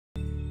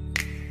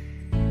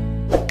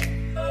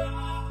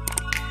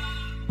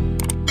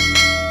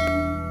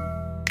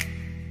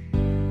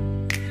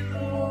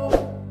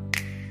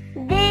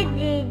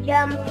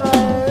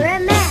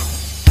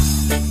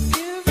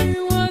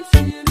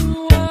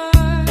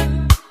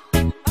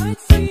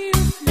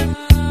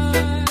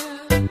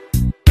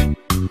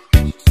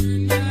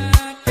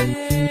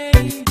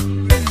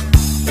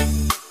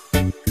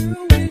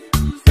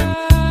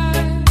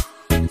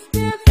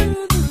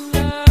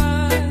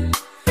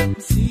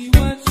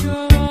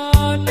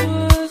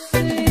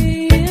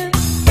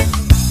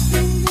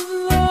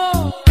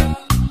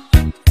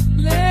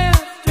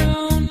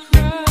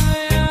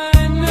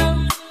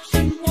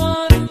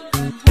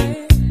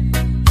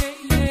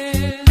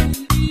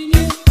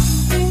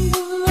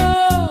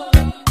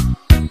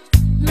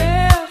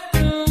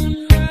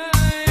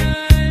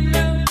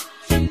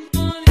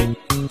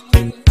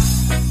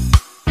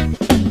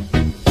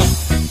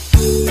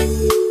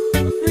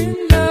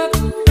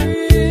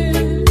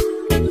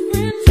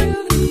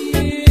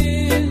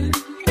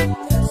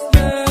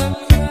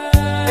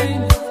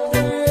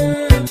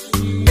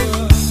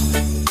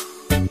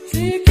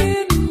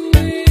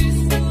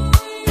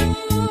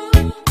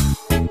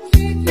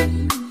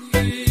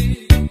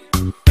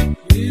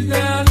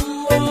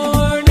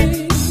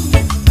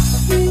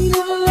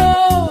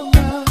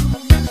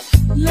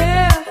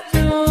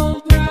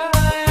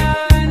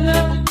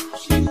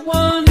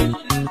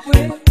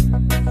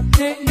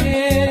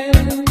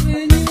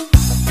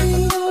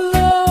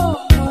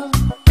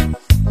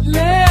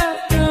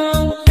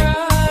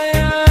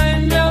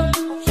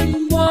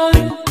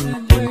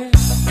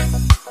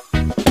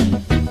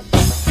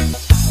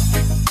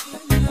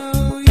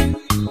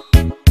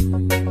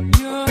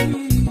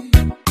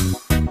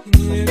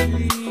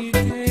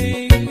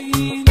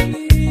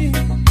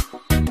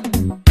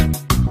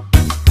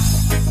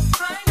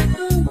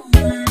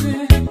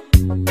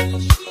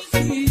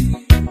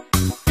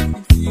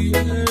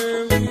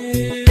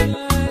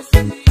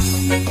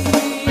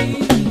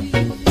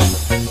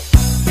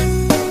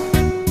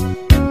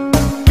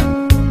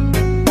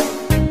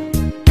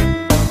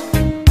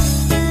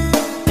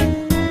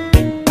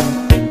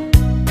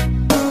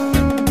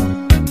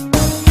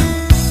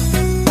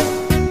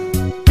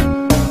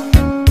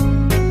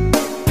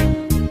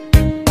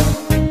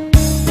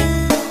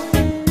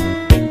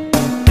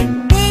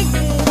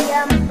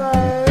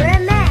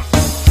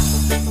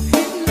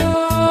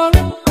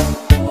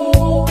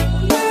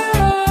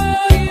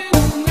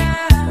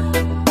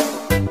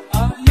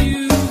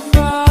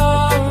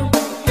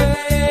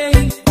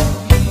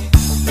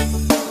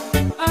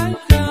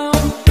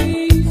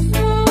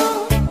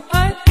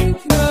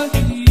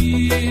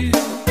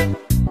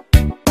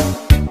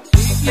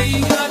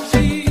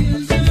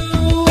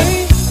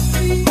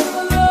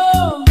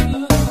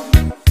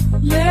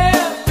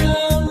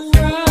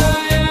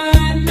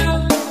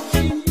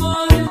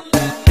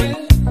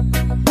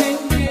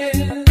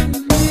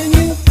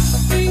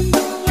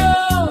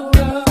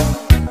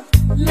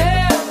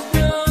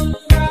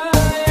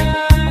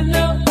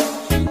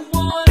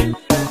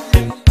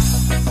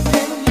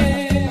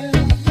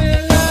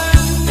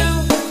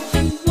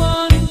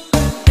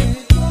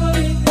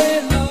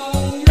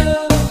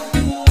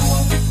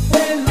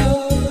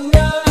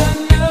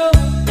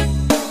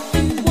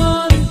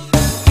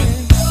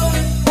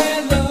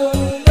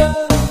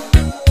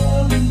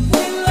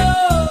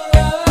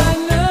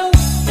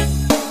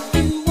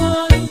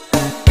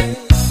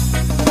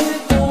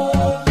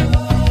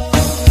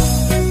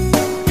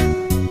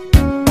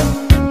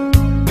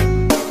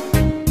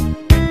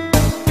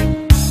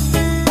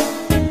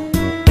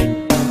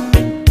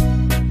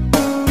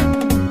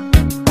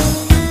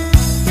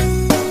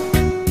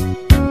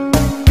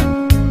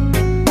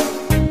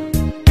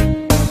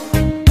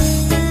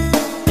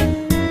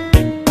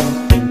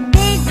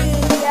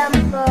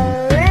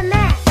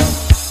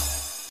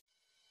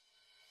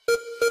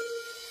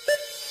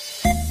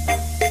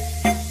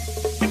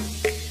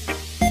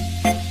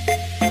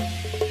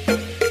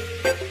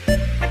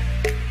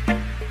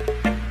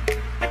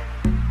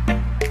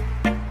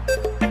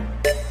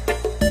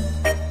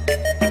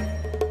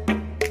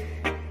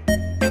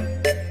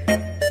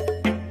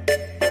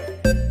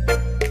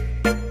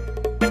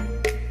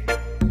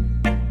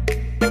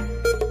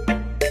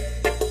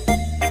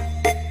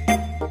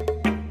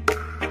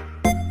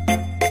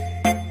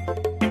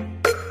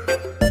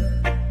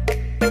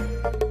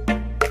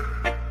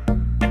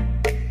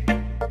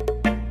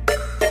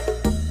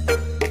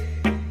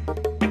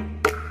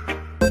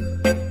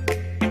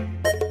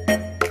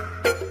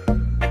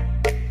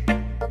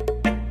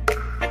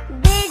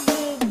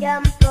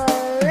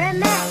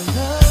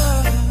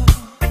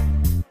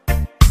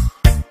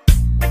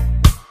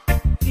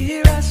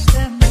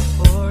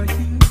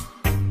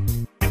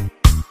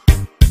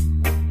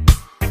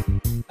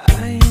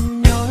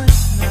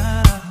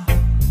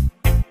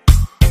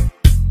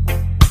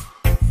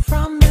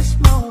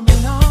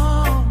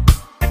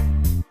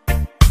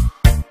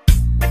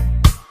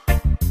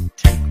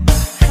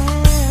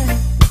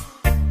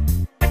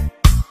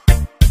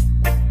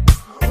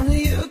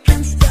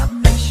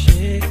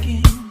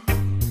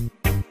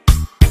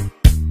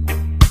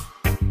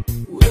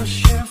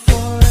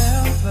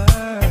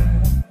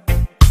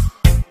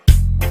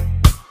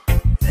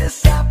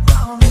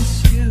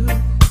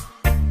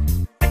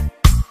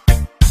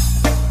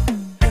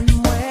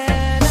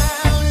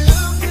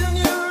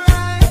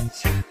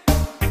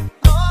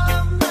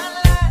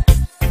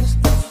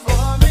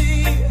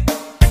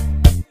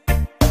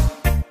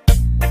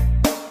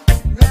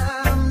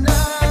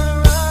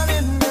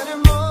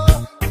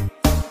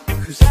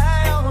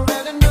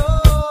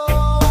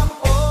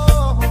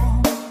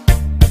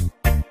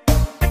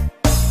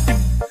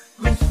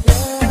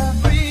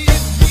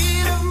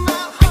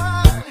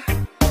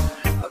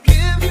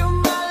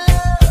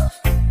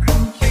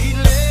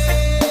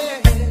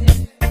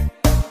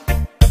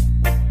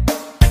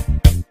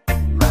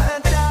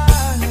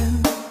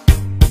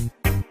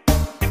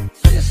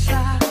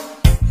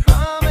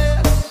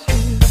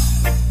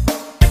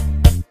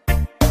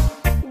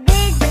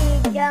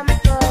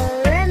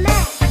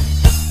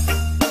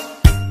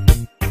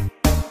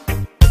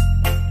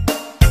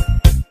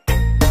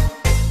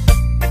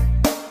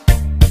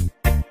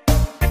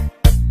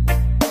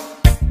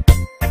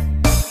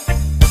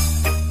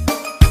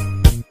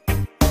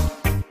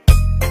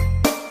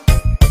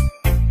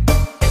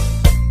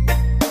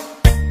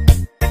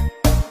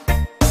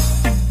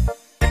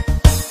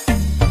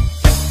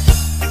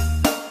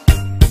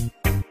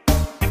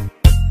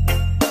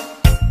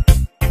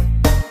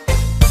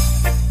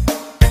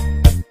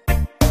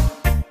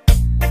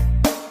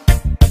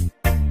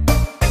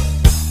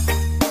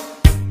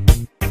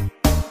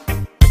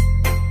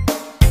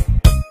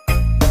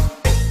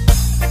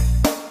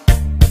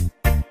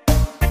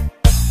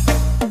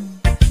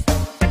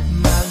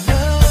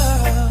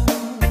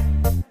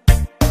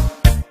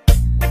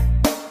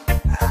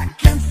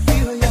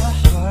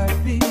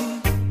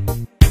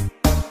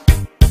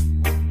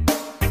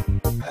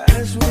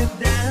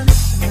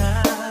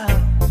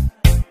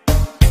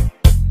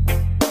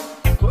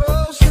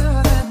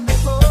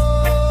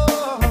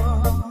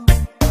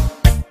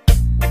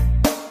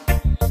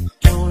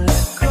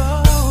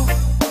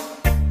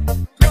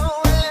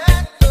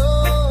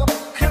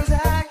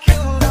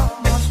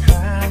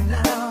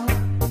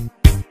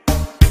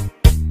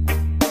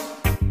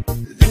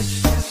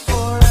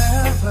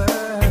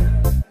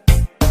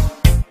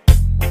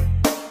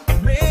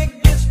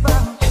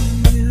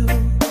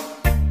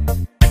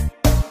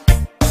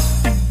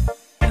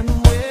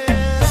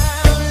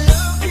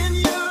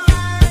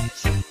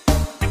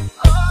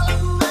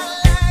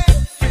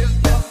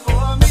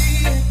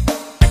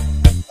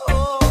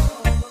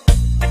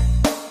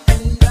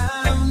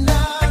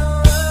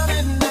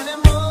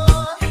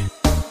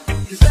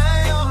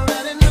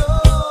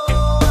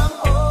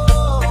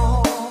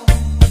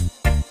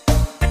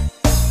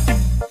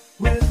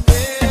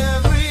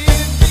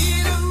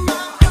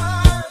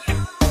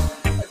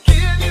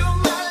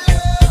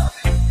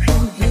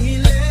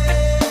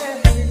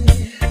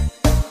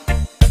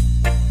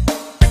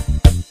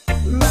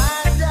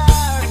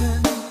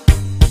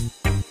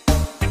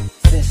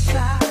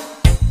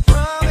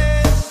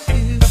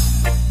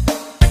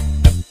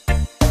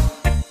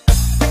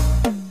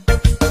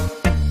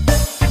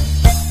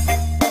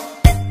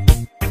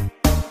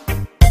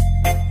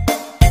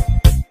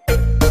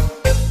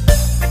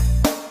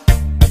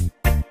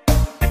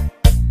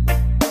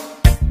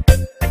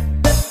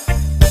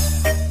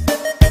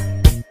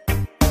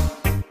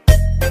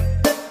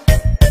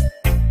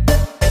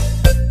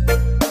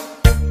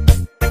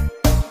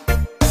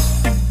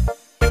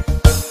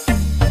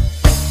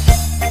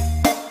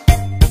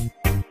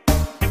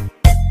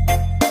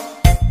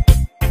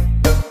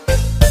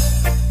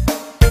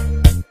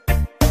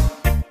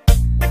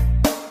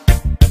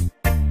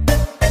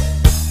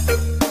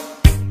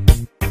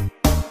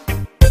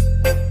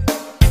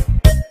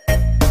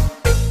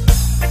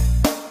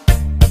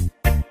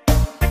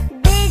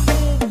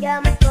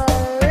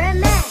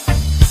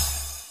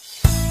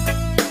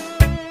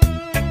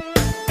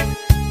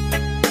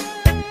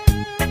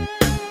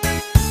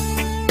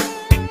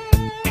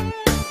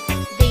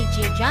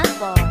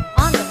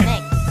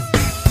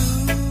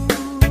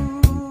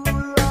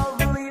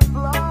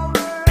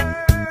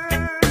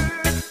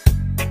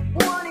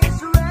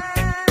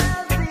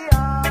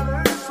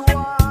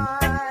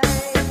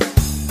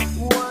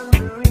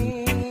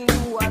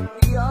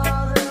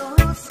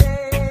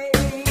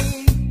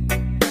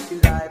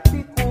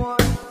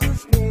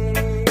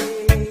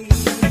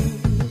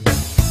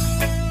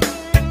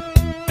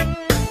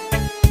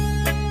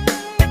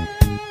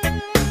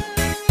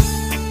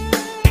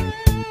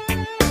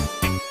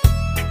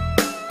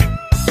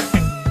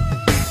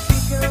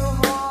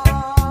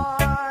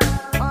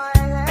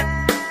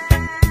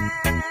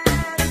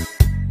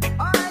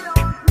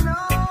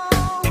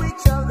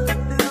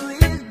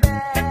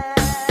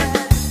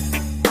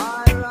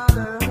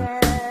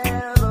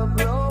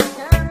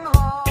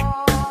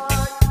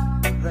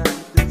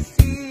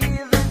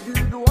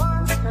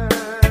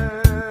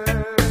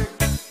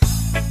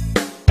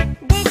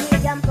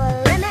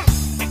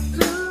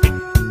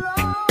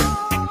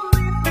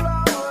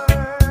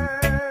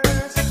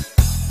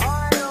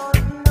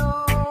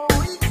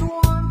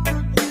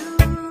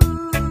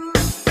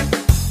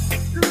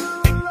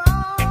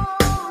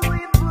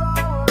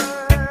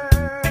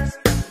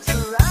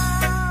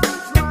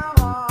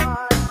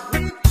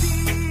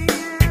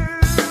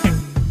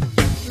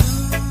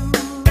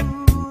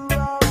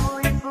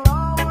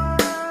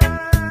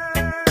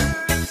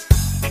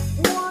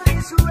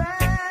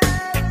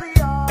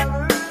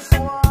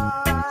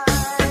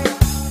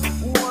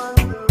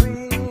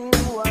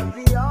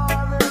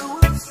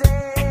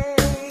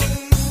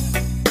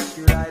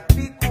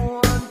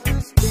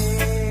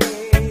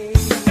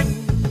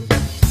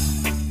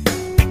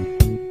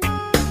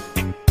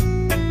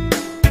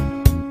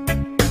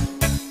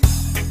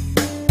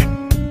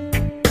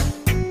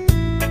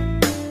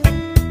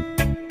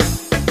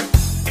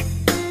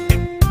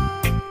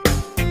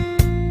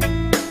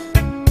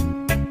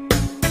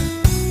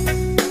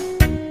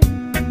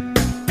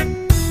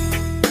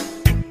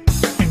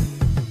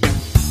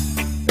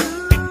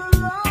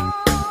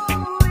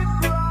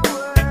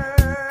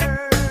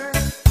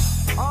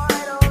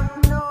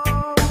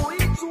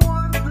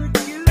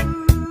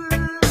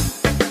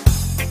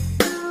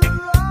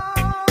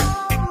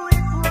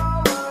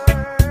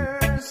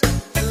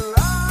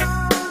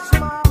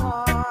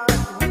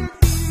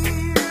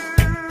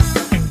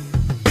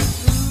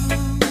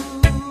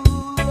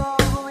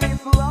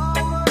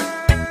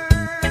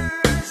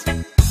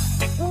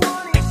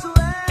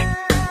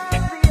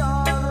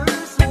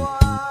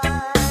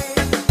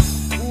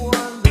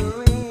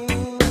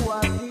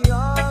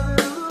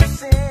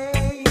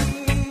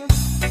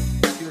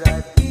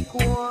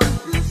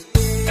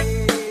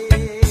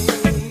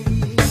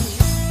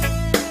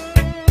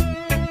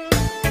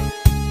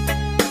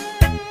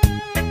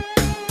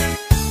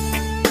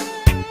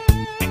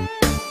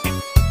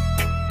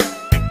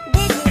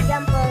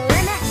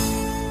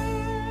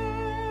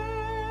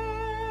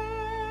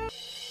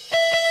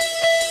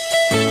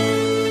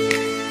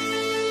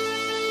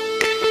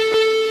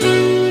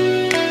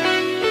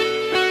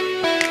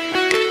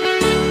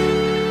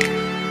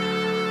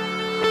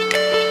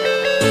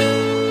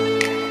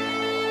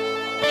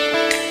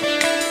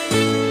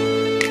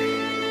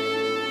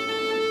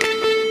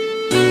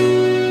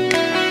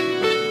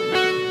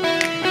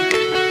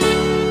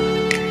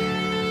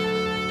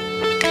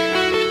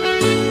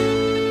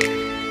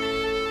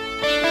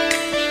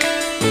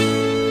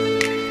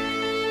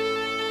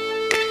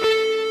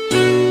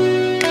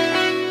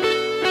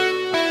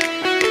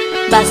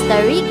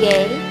Basta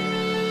Reggae,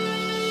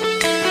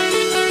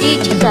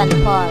 Digital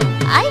Paul,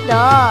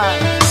 Idol.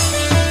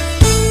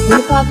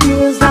 If I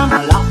feel down,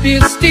 I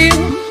feel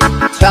still,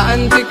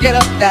 trying to get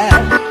up that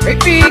great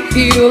big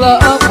hill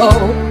of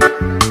hope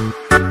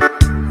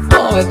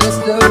for a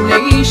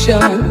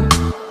destination.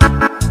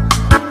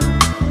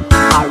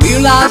 I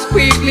realized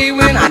quickly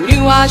when I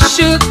knew I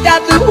should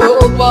that the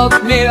world was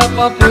made up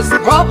of this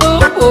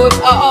brotherhood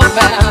of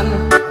man,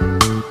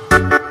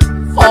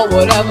 for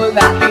whatever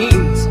that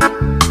means.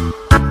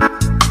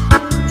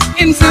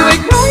 Into a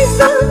crisis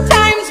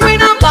sometimes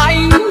when I'm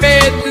lying in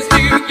bed just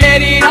to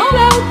get it all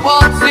out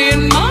what's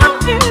in my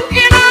head.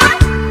 And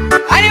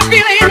I am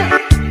feeling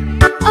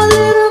a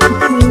little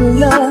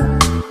peculiar.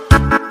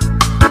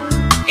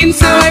 And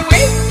so I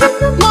wake in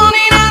the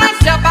morning and I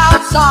step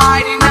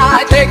outside and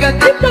I take a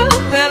deep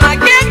breath and I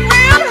get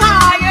real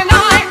high and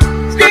I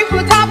scream from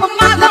the top of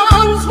my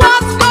lungs,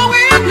 what's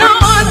going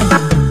on?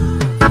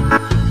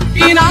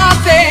 And I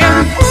say,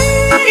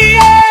 hey,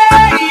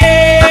 yeah, yeah.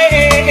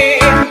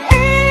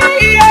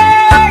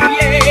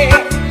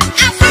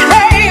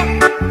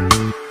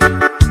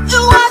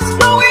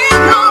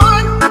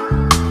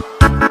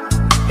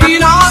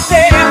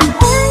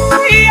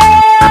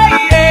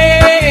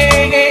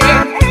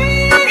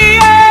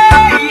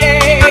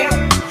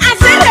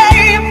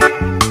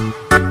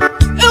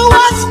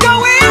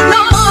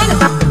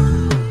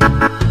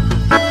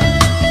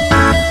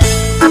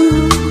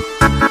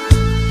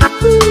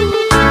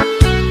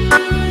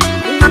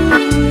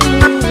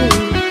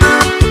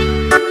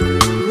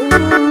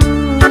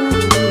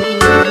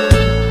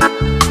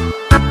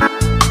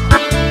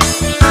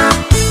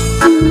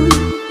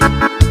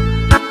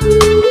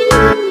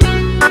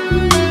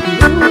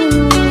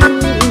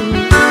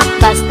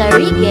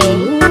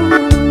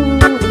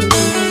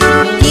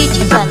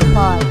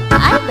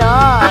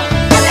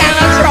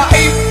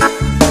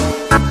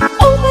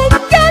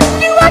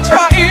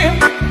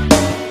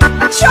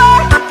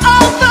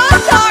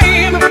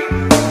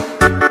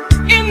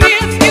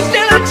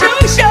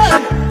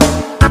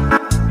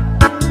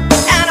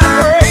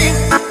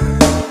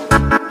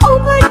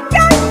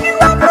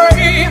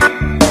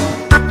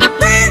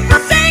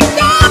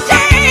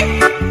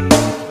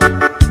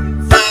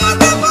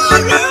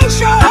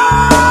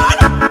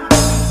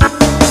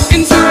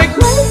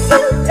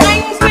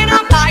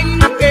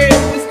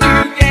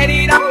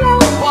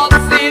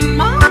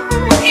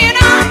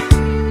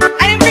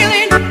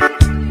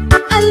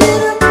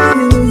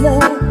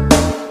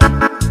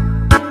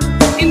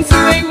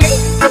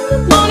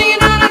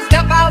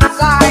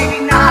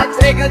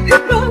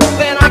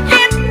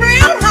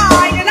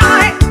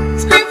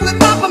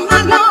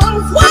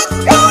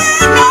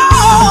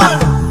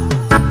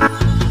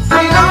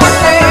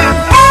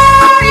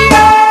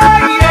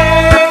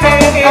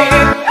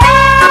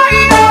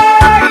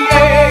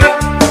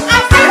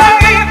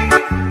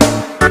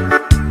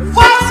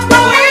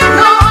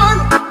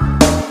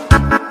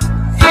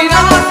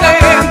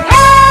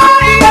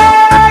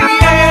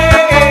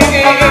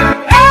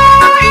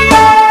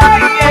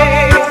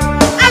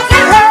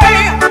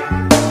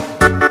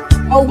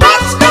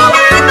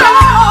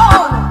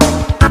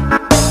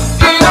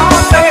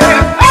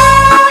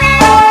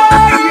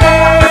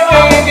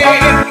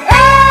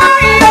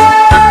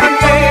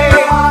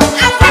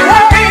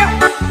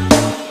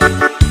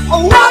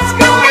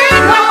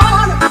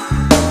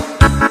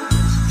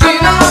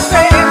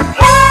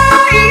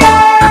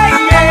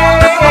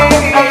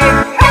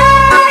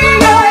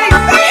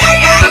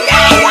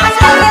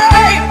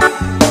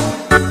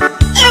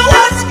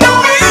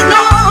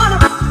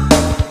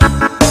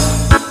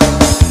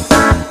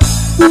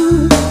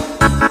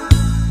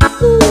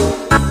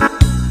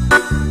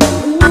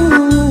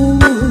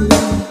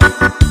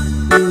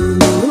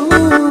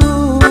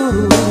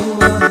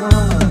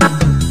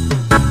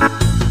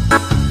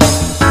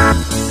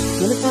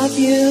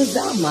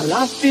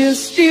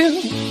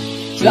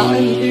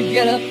 Trying to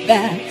get up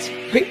that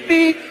great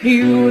big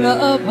hill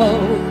of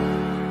hope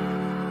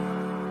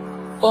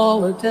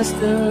for a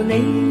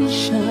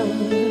destination.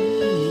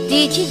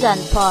 Digital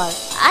Paul,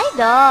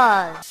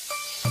 Idol.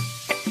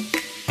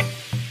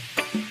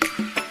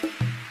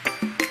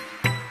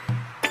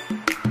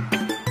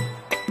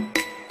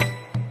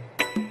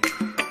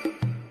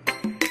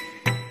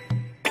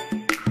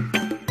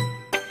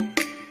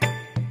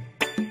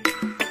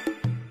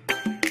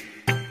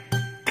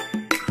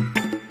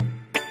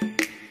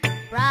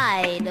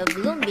 Pride of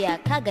Lumbia,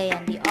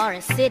 Cagayan de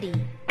Oro City.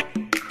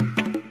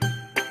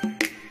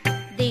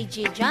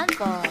 DJ John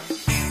Paul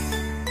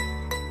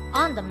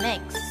on the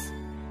mix.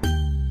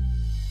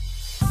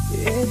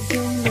 It's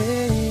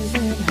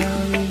amazing how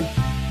you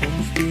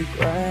can speak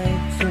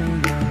right to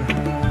my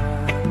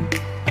heart.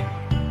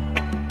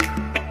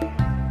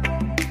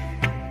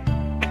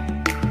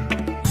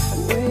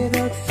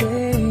 Without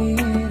saying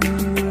a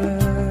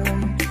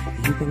word,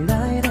 you can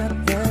light up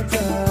the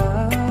dark.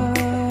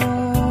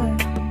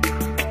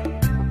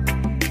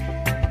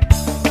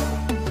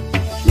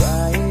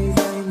 Try as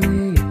I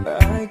may,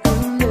 I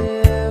can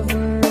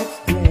never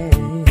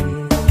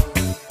explain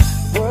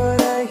what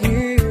I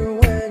hear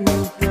when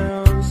you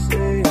don't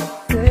say a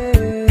thing.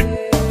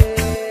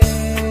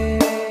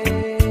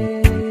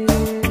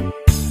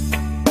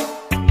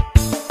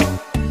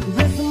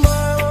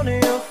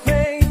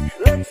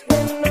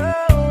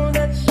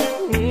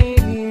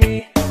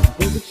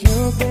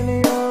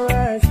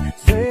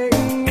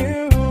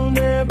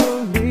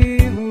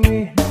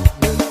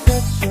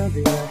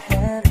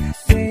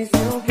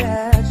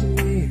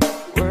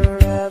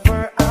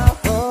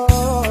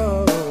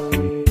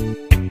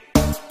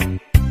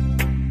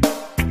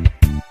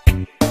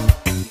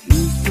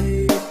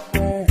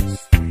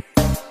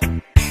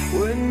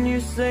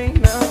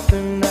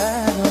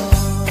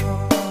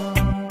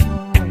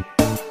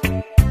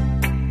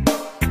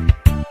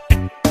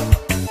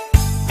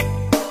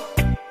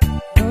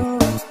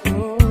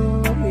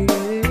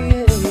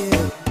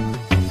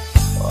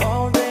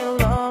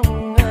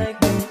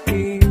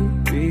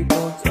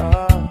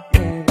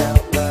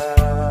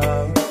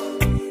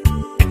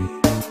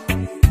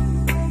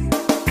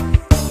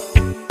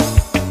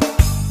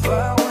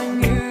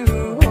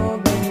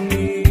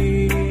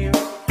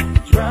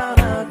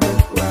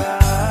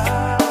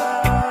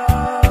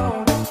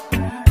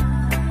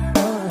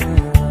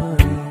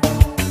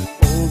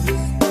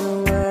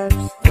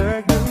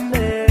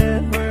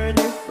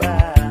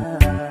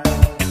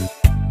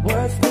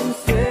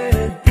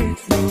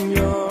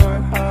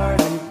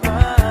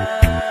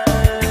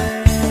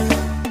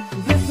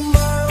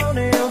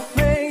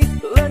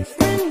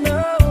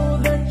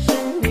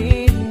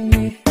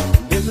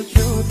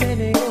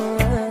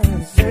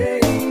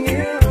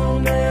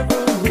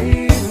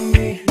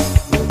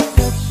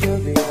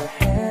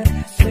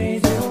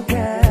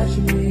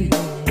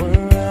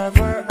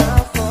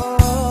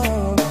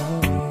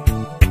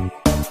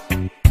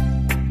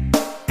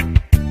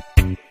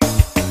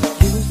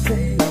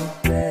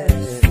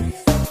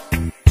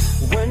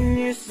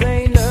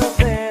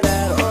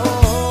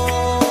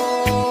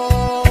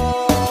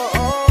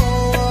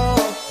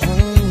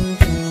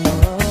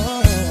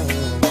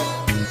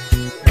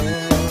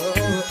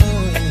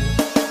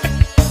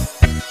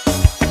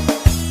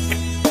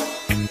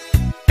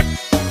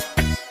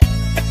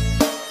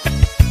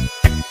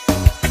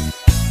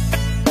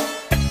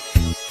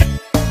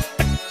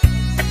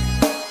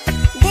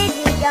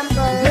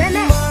 Jumper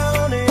Remix. Smile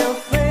on your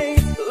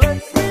face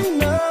lets me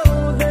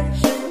know that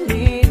you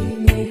need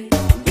me.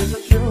 There's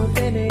a truth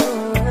in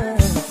your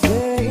eyes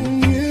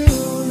saying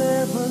you'll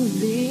never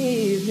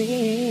leave me.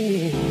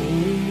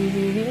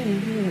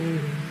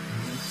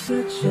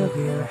 Touch of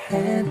your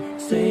hand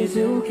says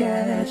you'll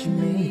catch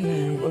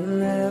me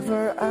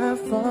wherever I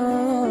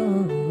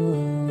fall.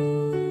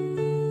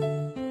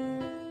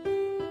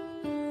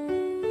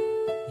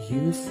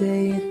 You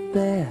say it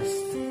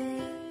best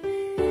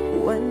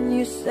when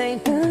you say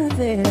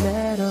nothing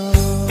at all.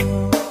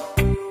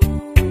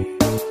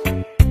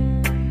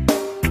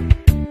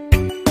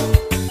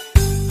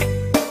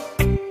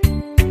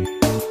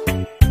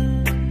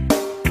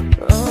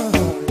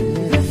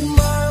 The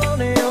smile on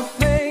your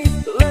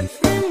face lets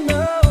me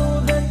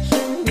know that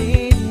you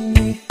need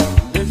me.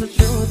 There's a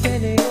truth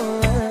in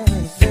your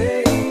eyes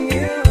saying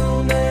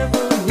you'll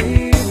never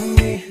leave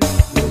me.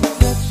 The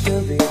touch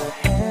of your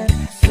hand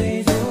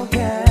says you'll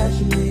catch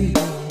me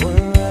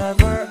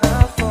wherever I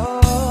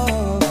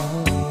fall.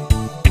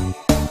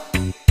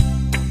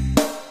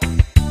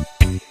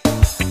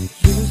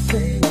 You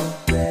say it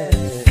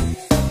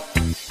best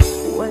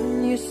when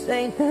you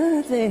say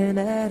nothing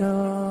at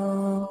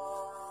all.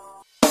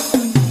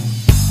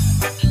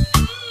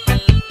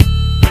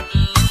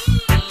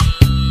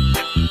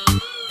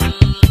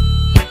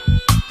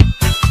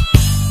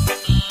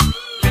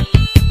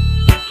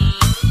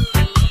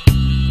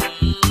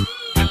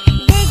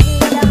 Reggae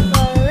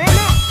Jumper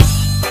Remix.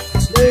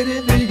 It's late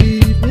in the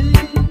evening.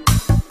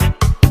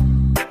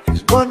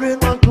 She's wondering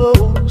what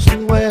clothes to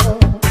wear.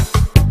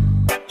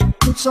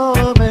 Puts on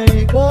her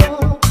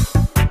makeup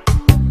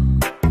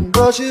and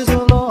brushes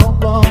her long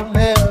blonde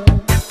hair.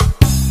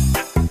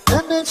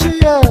 And then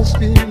she asks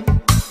me,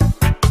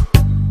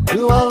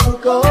 do I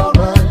look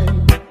alright?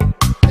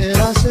 And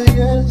I say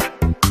yes,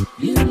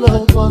 you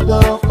look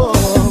wonderful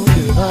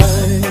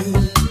tonight.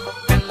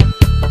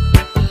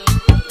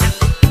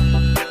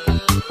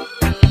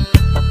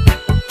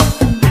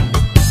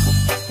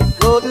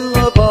 Go to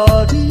a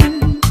party,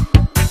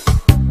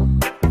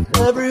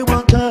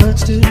 everyone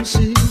turns to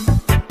see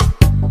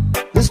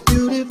this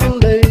beautiful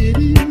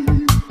lady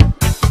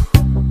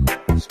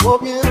is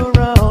walking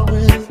around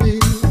with me.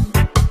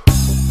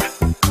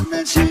 And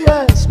then she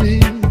asks me,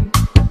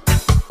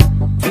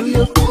 do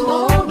you feel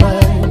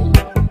alright?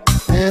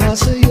 And I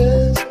say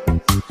yes,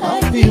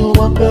 I feel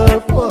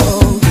wonderful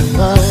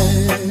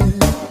tonight.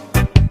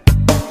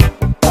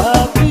 I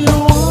feel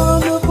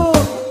wonderful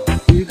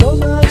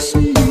because I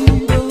see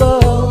the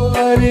love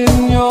right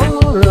in your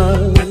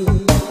eyes.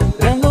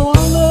 And the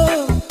wonder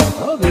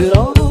of it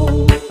all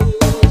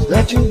is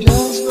that you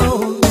just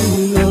don't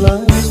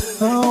realize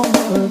how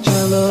much I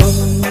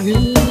love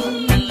you.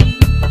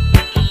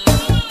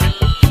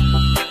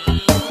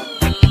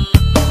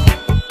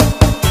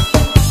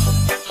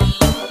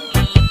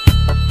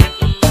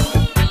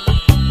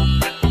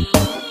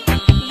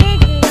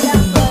 Reggae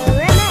Jumper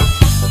Remix.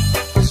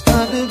 It's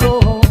time to go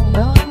home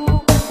now,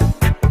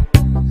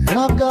 and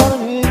I've got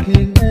an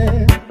aching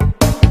head.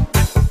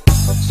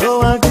 So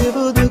I give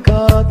her the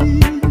car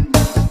keys,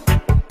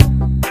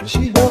 and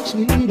she helps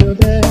me to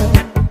bed.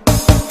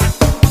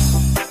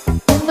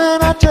 And then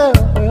I tell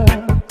her,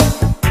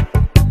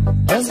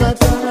 as I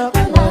turn up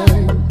the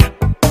light,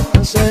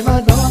 I say,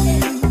 my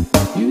darling,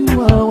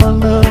 you are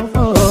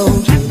wonderful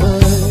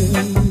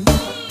tonight.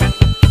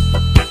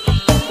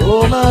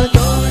 Oh, my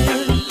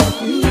darling,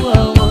 you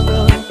are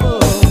wonderful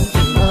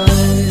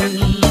tonight.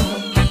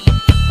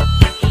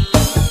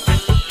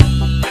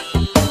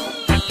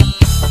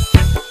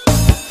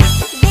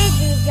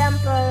 Reggae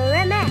Jumper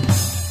Remix.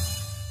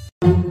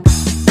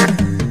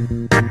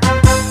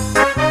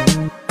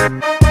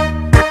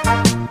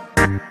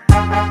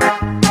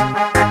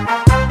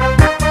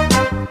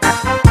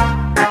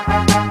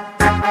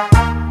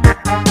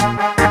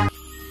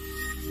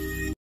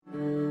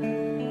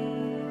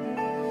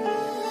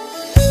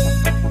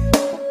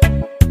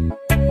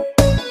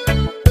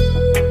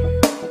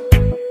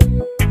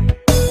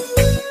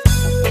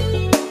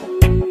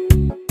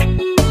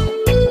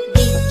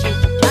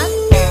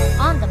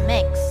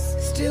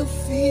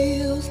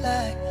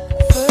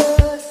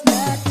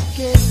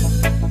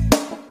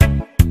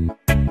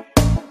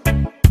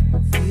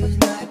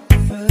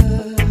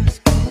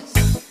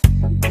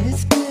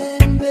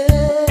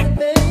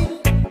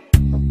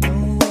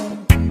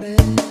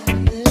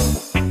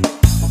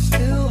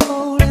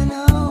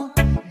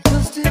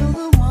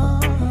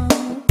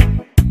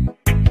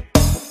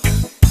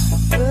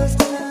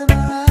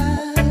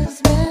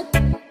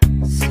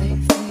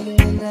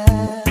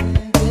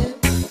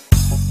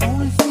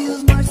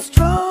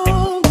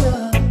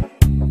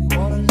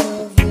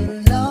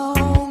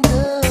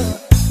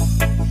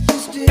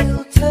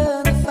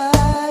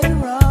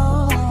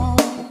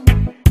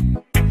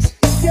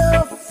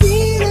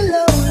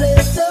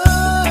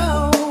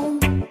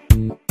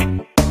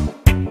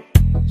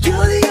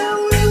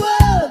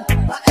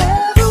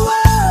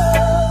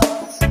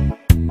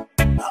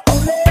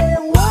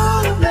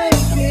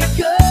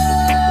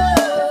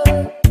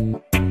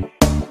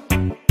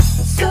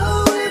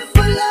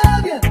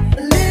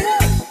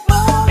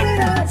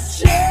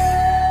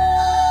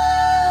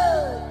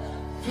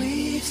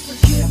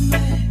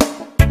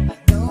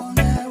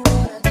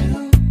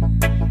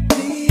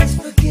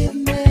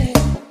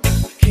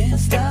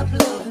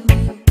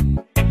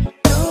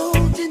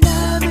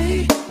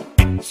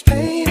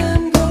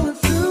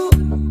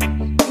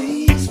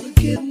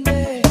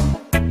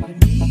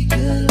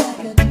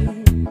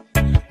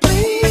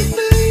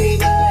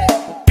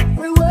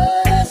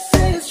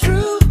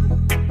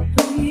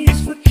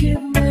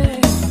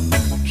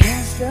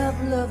 stop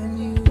loving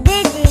you.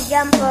 Digi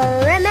Jumper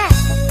Remix.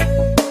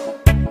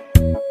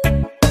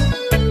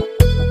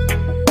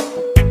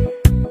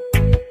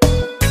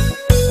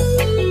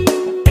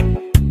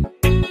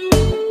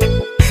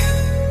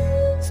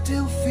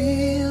 Still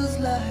feels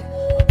like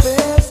our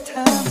best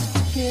times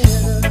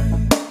together.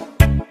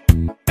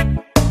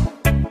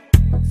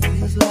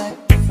 Feels like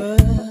the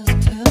first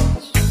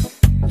touch.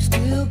 We're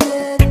still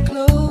getting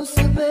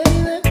closer,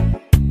 baby.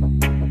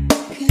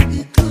 Can't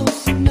get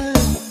closer now.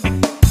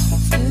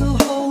 Still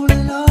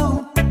holding on.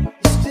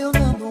 You're still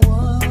number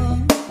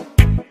one.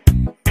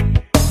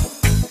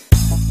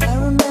 I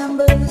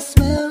remember the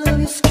smell of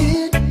your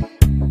skin.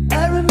 I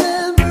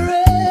remember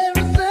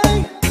everything.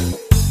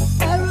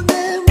 I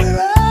remember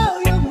all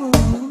your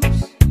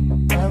moves.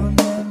 I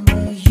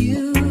remember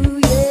you,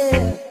 yeah.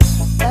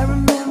 I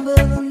remember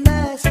the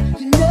nights,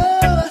 you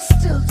know I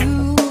still do.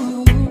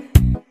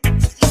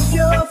 If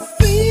you're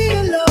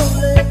feeling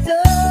lonely,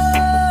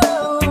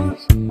 don't.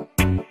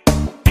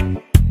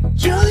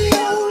 You're the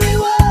only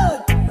one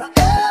I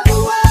ever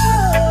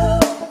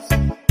was.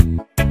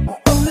 I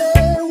only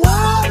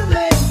wanna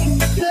make you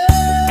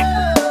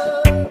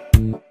good.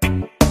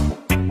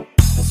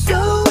 So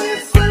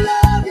if I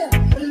love you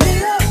a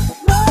little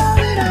more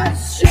than I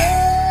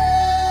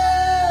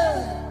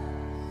should,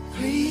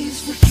 please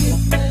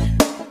forgive me.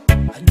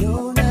 I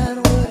know not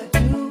what I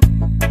do.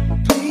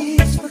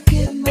 Please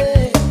forgive me.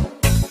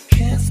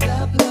 Can't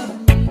stop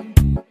loving you.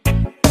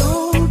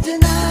 Don't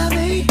deny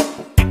me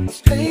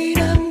this pain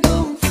I'm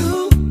going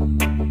through.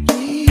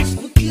 Please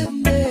forgive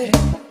me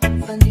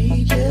if I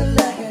need you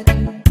like I do.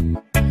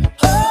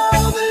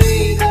 Oh,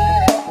 believe me,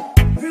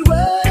 every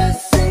word I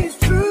say is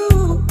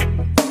true.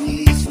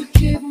 Please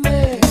forgive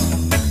me.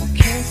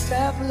 Can't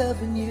stop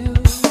loving you.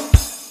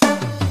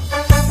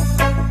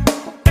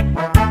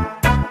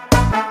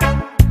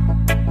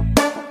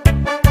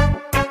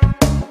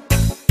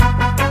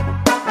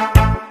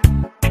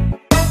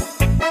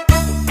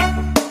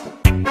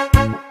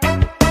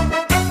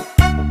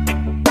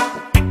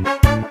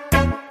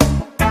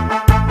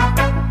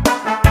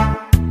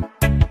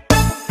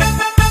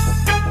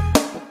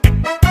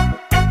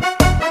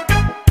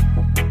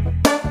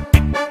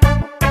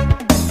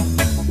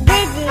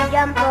 Digi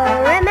Jumper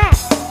Remix.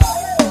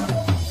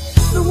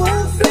 The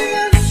one thing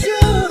I'm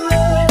sure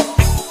of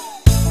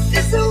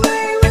is the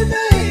way we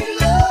make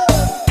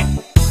love.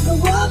 The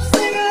one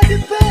thing I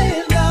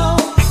depend on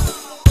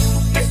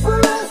is for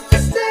us to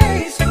stay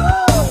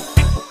strong.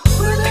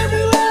 With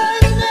every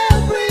word and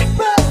every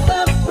breath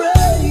I'm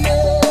praying.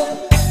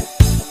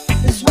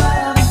 That's why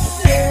I'm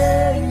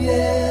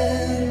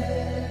saying,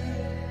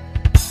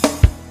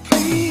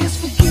 please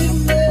forgive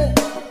me.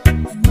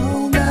 I know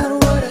not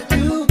what I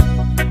do.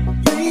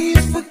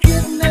 Please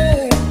forgive me.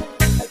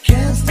 I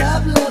can't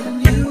stop loving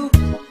you.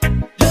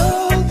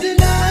 Don't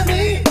deny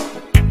me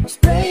this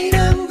pain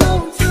I'm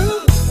going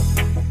through.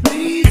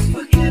 Please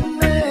forgive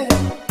me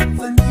if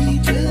I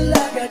need you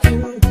like I do.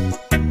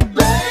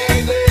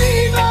 Baby,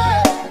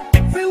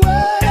 every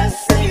word I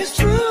say is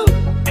true.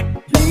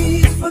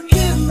 Please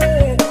forgive me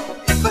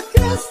if I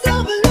can't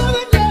stop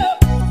loving you.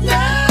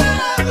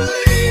 Now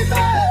believe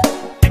me,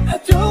 I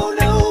don't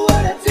know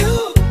what I do.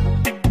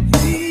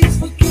 Please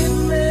forgive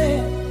me,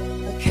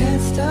 I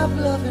can't stop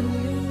loving you.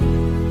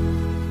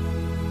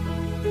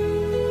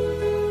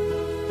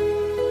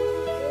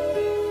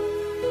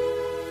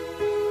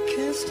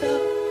 Can't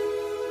stop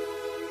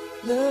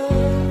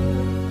loving.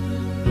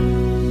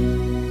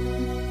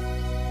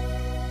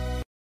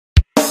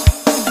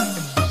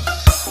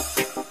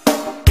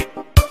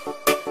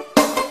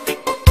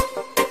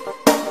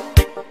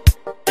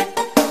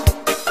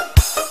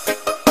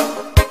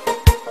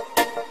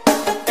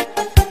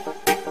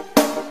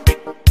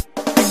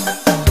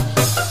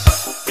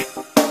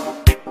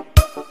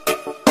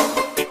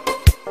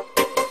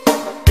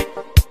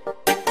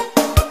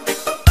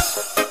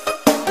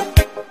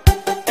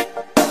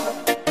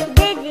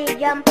 Digi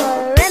Jumper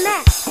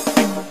Remix.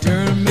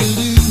 Turn me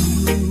loose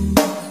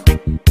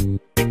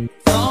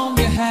from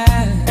your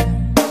hand.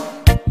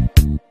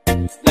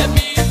 Let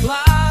me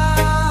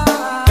fly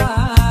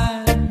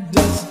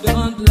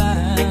distant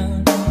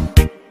land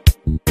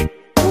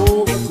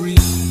over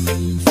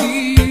green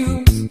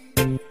fields,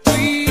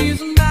 trees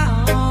and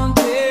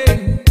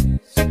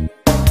mountains,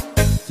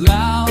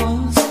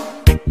 flowers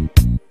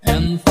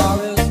and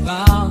forest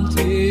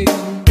fountains.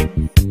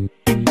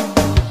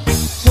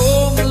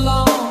 Home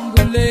along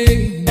the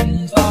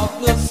lanes of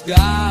the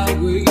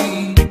skyway,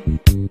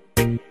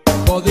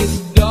 for this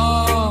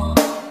dark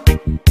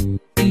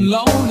and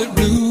lonely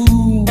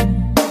room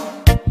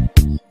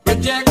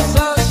projects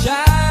a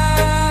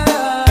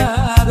shadow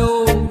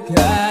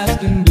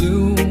casting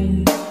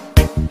gloom,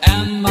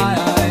 and my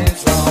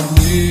eyes are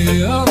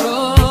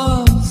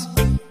mirrors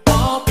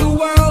of the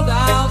world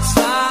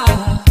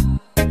outside,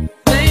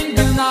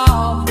 thinking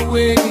of the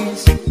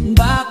ways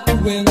that the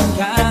wind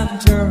can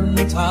turn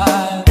the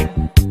tide.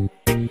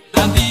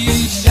 And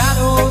these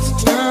shadows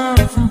turn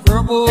from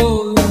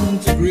purple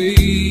into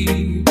gray,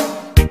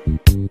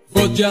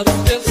 for just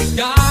this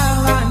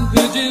skyline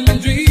pigeon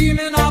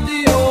dreaming of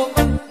the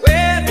open,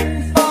 waiting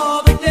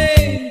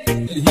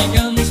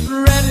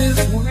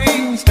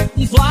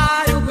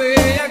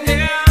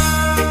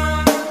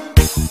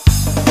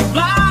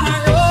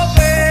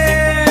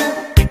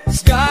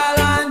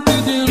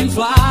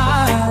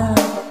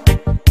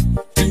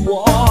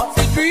towards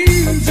the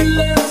dreams you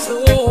left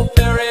so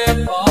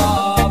very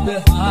far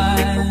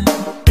behind.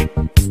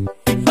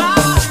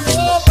 Fly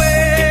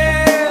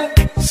away,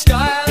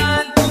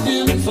 skyline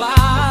couldn't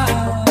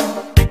fly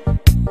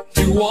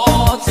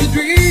towards the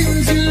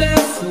dreams you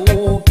left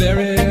so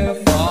very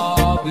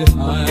far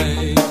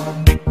behind.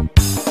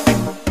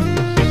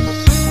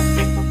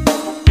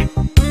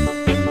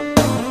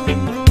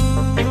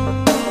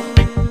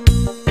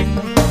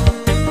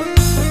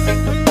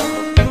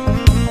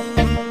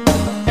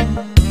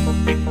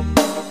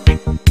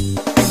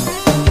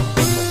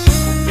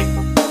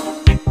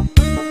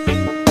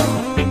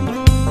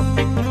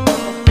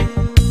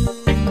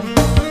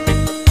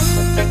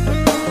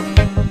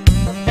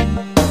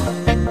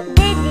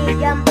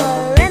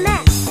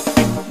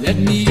 Let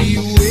me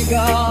wake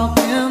up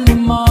in the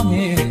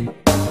morning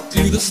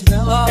to the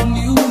smell of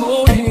new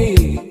mown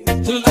hay,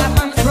 to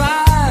laugh and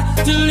cry,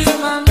 to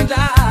live and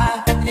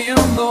die in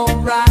the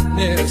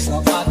brightness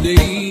of my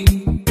day.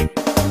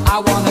 I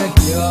wanna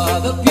hear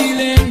the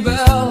pealing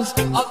bells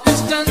of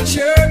distant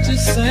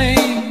churches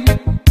sing,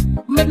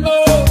 but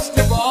most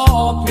of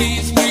all,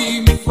 please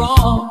free me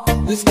from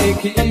this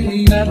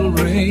aching metal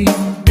rain,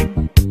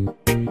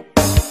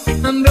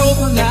 and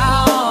open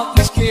out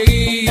this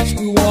cage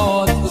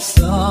towards the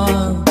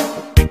sun.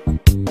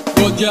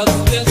 For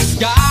just this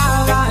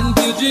skyline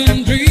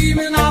pigeon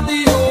dreaming of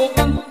the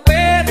open,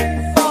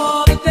 waiting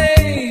for the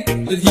day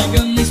that he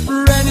can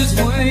spread his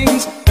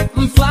wings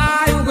and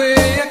fly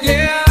away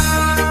again.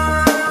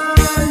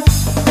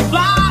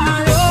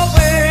 Fly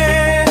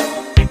away,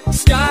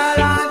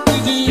 skyline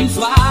pigeon,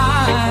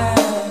 fly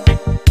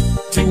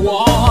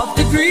towards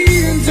the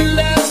dreams you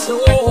left so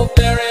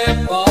very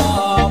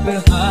far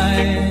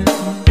behind.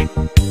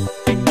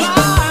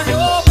 Fly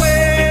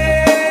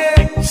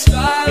away,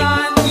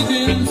 skyline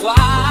pigeon,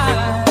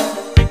 fly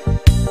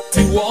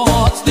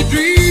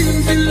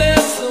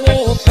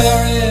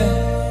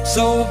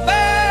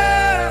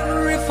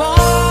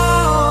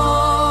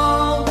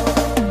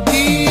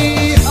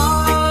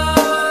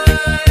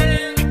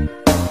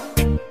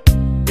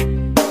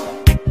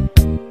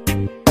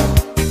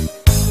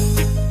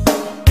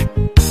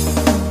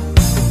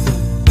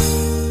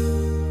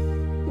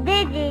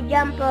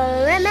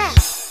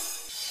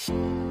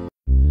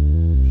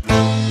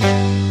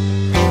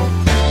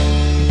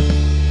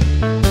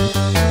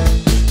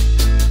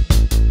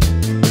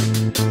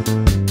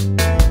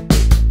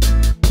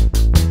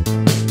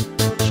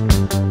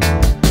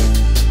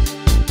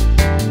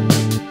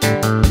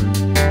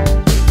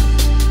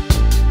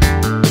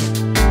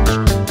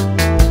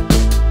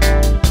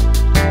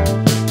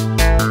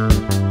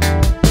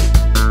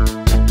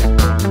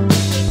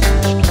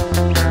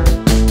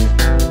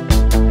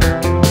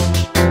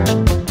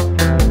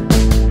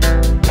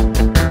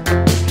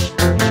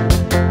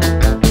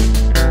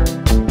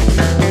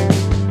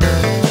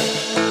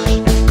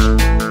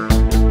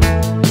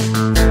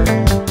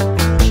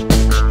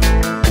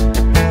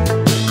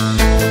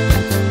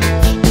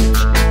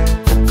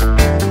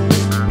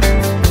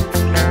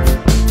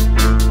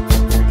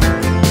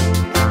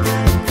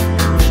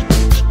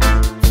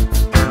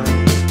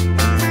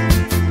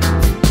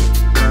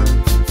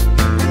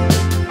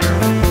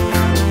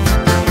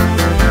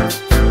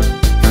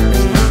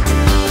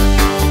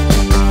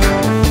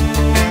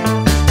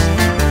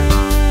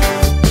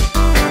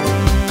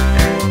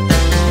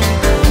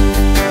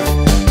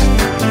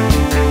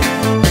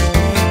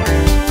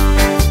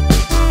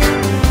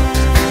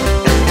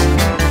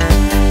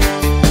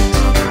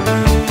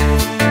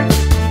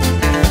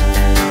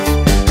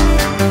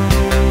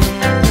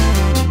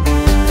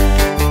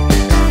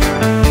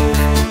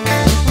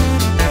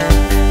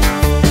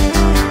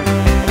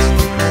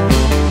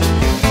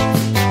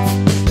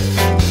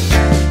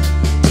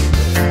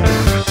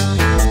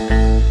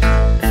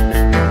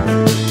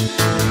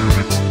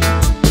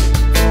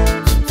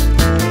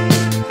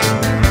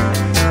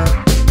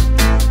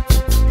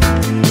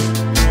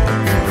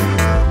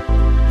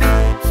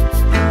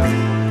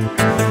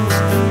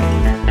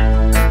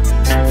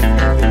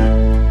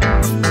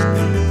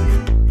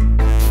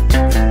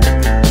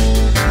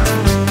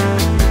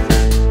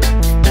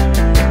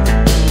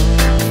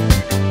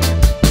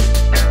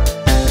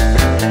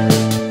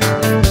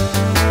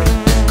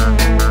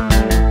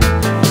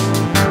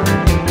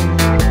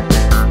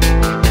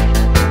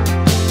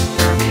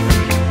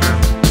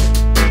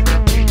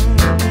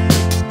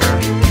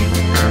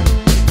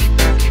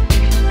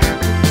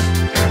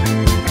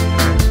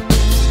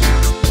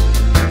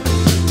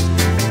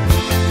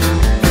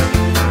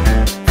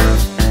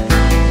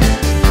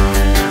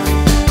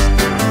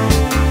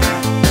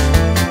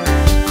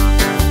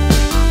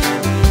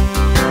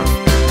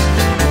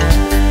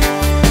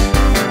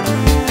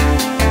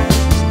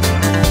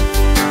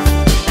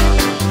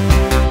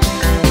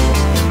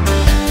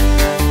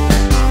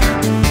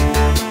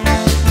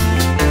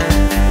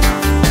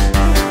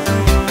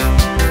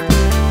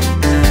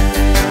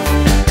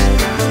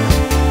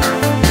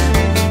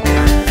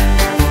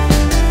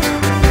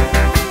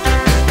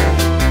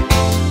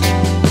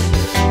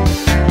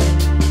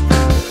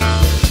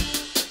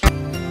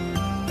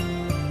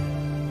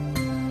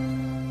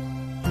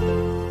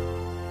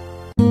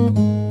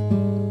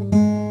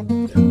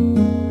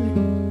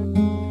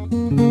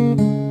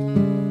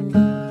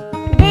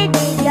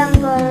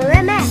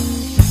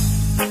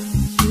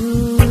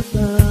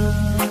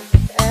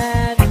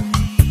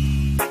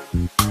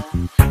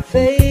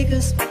fake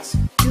a smile so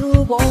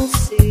you won't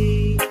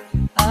see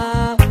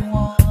I'm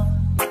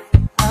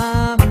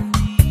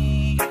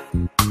me.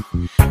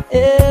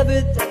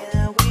 Everything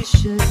that we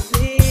should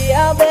be.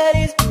 I bet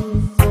he's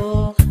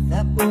beautiful,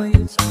 that boy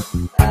you talk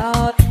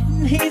about,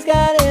 and he's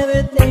got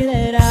everything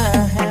that I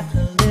have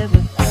to live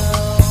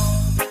without.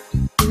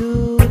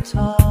 You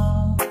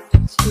talk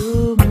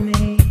to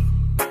me,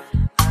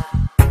 I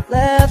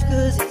laugh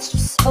 'cause it's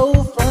just so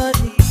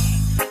funny.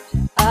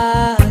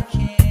 I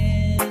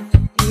can't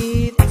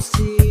even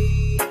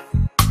see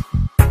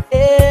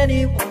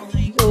anyone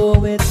when you're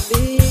with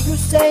me. You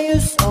say you're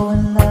so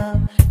in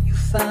love, you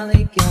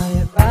finally got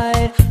it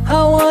right.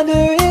 I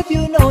wonder if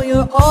you know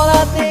you're all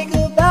I think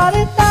about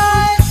at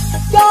night.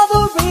 You're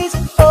the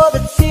reason for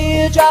the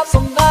teardrops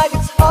on my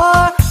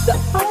guitar, the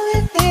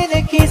only thing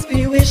that keeps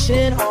me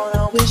wishing on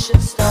a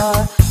wishing star.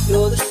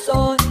 You're the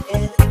song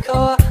in the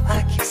car I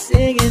keep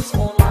singing,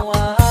 don't know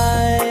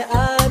why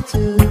I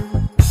do.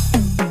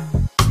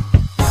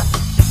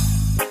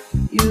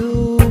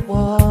 You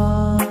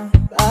walk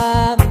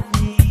by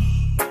me,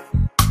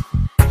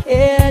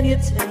 can you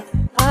tell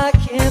I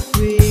can't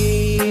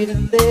breathe?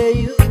 And there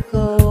you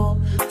go,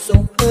 so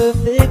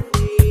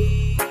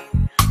perfectly,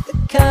 the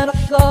kind of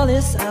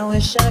flawless I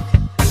wish I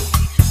could be.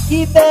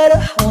 He better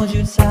hold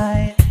you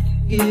tight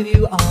and give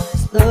you all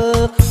his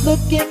love.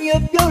 Look in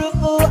your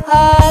beautiful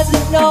eyes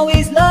and know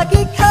he's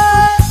lucky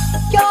 'cause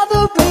you're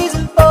the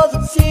reason for the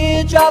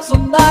teardrops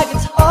on my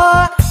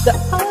guitar, the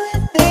only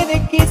thing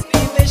that keeps me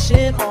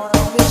wishing on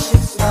a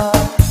wishing star.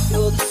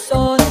 You're the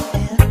song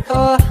in the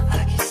car I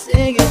keep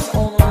singing,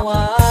 don't know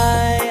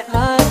why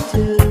I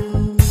do.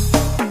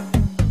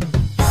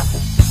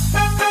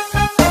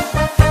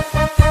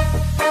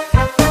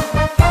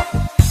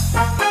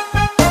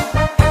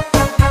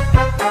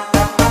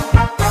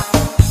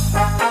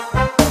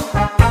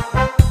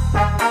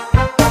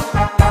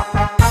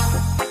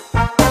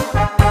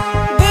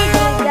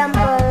 Reggae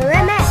Jumper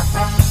Remix.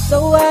 So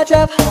I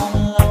drive home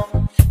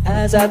alone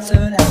as I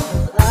turn out the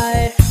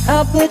light.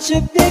 I'll put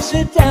your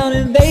picture down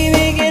and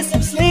baby get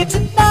some sleep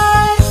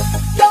tonight.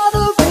 You're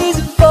the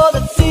reason for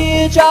the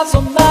teardrops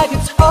on my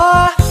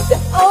guitar, the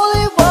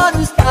only one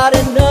who's got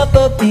enough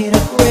of me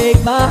to break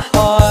my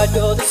heart.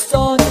 You're the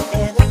song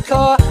in the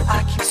car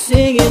I keep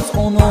singing,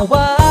 don't know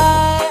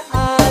why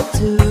I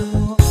do.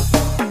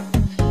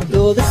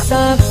 You're the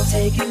time I'm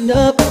taking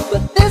up,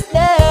 but there's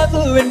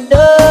never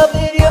enough.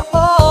 And you're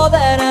all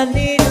that I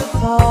need to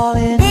fall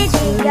Reggae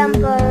into.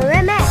 Jumper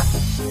Remix.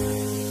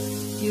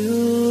 You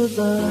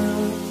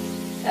look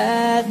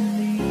at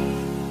me,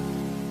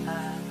 I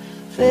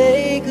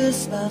fake a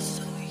smile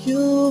so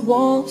you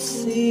won't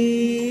see